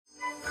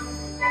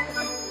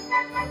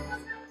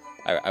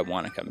I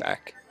want to come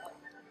back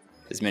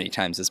as many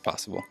times as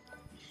possible.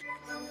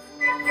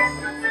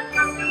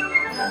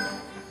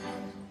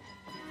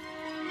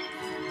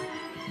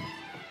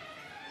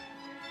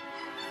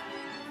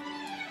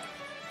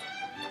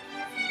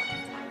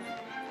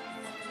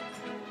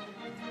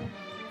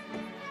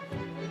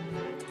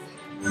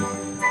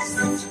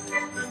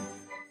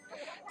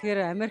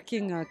 Тэгэхээр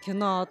Америкийн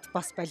кинод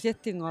бас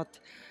балетын од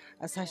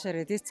Саша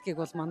Радetskyг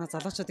бол манай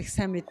залуучууд их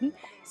сайн мэднэ.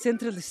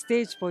 Central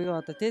Stage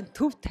буюу одоо тийм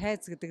төв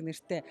тайз гэдэг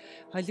нэртэй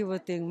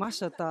Холливуудын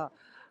маш одоо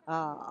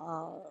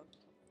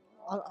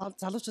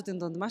залуучуудын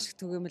дунд маш их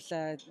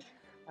түгээмэл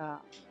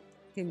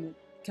тийм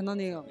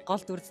киноны гол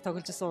дүрд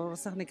тоглож ирсэн, уран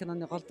сайхны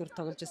киноны гол дүрд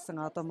тоглож ирсэн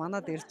одоо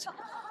манад ирж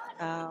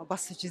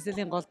бас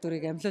Жизелийн гол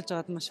дүрийг амлиулж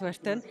байгаад маш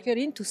баяртай байна.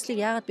 Тэгэхээр энэ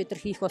төслийг яагаад бид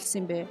нар хийх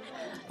болсон юм бэ?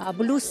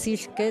 Blue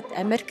Silk гэдэг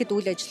Америкт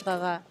үйл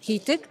ажиллагаагаа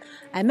хийдэг.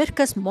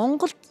 Америкаас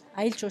Монголд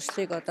аялал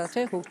жуулчлалыг одоо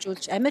тий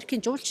хөгжүүлж,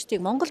 Америкийн жуулчдыг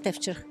Монголд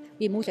авчрах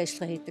ийм үйл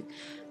ажиллагаа хийдэг.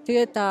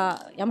 Тэгээд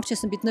ямар ч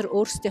хэсэн бид нар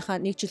өөрсдийнхээ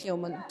 1 жилийн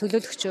өмнө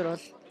төлөөлөгчөөр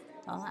бол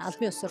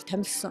албан ёсоор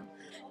томилсон.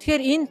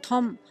 Тэгэхээр энэ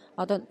том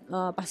одоо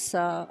бас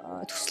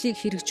төслийг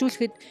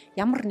хэрэгжүүлэхэд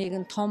ямар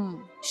нэгэн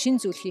том шин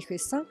зүйл хийх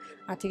байсан.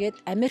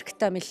 Тэгээд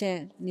Америкта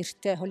нэлээд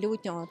нэртэй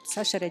Холливуудын од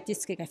Саша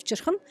Радetskyг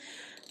авчрах нь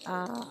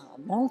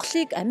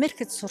Монголыг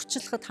Америкт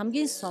сурчлахад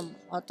хамгийн сум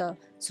одоо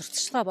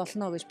сурталчилгаа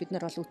болно гэж бид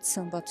нар бол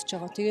үздсэн бодож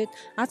байгаа. Тэгээд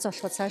аз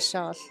болоход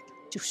Сашаа бол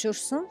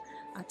зөвшөөрсөн.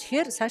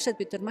 Тэгэхээр Сашад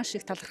бид нар маш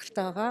их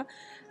талархалтай байгаа.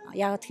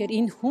 Яагаад тэгэхээр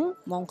энэ хүн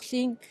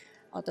Монголын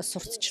одоо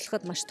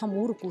сурталчилахад маш том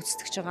үүрэг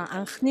гүйцэтгэж байгаа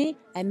анхны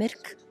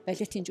Америк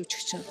балетын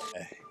жүжигчин.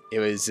 It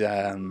was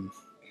there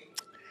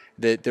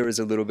was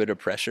a little bit of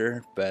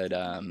pressure, but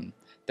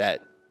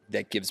that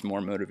gives more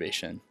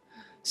motivation.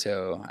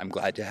 So I'm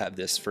glad to have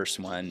this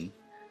first one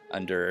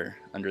under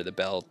the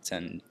belt,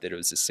 and that it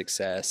was a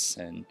success,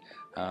 and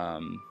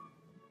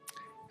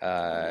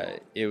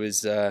it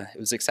was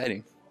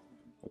exciting.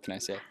 What can I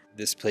say?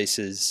 This place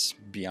is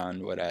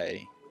beyond what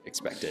I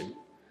expected.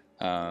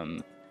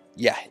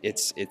 Yeah,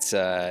 it's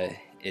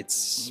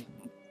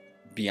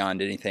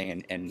beyond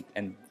anything, and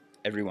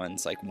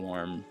everyone's like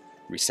warm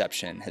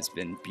reception has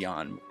been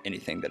beyond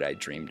anything that I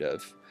dreamed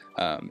of.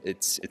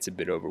 It's a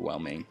bit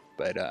overwhelming,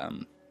 but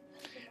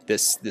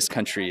this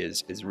country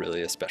is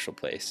really a special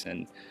place,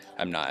 and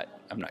I'm not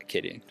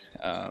kidding.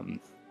 I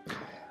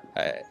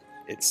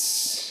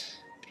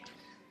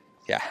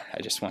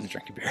just want to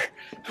drink a beer.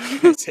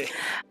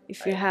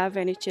 If you have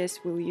any chance,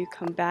 will you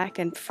come back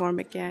and perform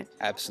again?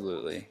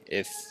 Absolutely.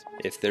 If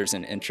there's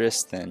an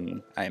interest,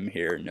 then I'm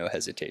here, no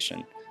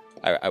hesitation.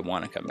 I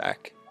want to come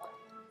back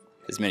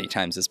as many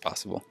times as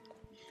possible.